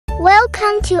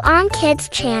Welcome to On Kids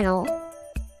channel.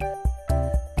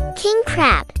 King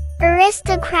crab,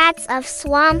 aristocrats of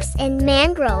swamps and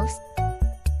mangroves.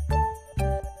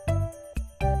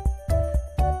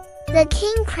 The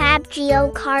king crab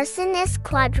Geocarcinus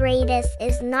quadratus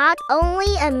is not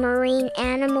only a marine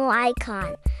animal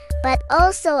icon, but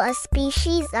also a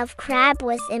species of crab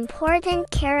with important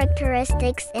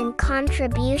characteristics and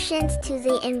contributions to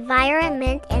the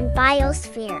environment and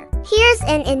biosphere. Here's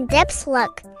an in-depth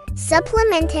look,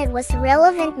 supplemented with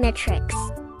relevant metrics.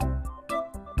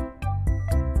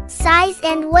 Size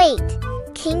and weight.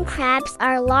 King crabs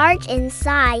are large in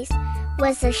size,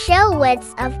 with a shell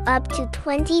width of up to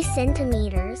 20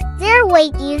 centimeters. Their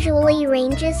weight usually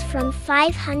ranges from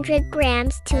 500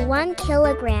 grams to 1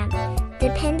 kilogram,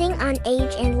 depending on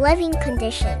age and living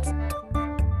conditions.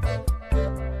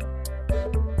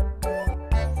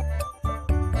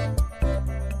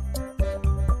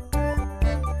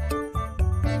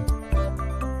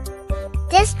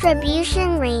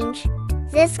 Distribution range.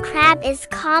 This crab is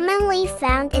commonly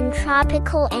found in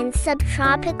tropical and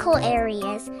subtropical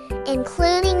areas,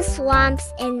 including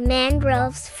swamps and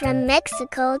mangroves from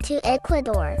Mexico to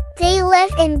Ecuador. They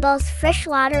live in both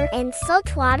freshwater and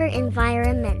saltwater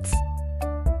environments.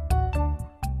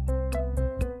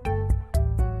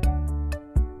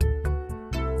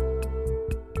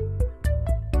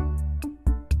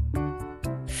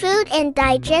 Food and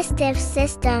digestive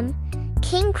system.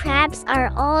 King crabs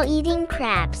are all-eating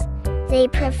crabs. They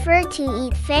prefer to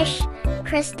eat fish,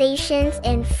 crustaceans,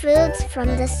 and foods from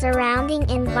the surrounding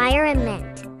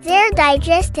environment. Their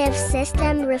digestive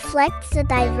system reflects the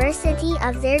diversity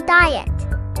of their diet.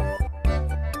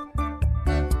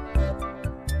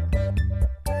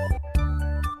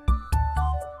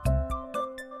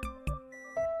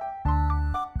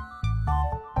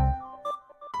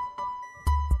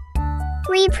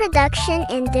 Reproduction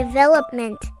and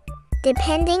development.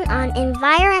 Depending on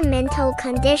environmental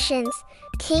conditions,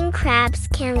 king crabs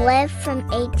can live from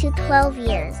 8 to 12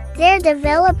 years. Their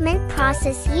development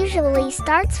process usually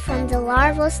starts from the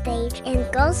larval stage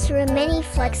and goes through many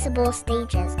flexible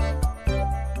stages.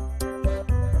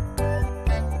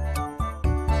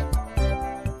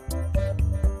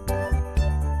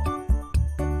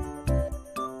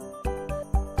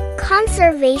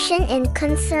 Conservation and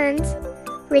concerns.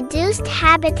 Reduced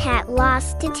habitat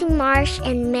loss due to marsh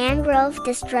and mangrove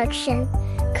destruction,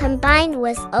 combined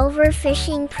with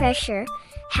overfishing pressure,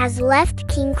 has left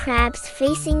king crabs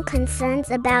facing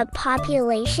concerns about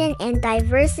population and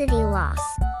diversity loss.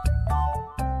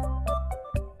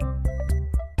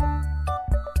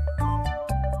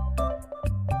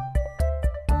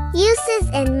 Uses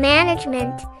and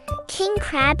management. King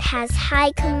crab has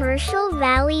high commercial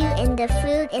value in the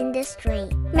food industry.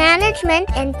 Management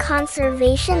and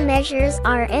conservation measures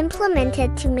are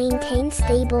implemented to maintain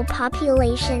stable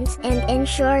populations and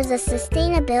ensure the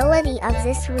sustainability of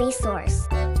this resource.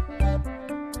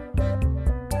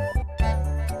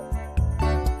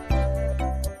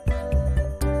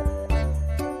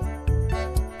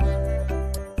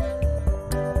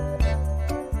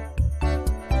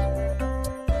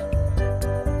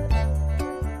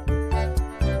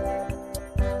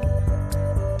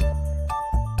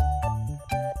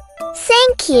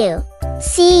 Thank you.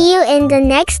 See you in the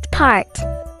next part.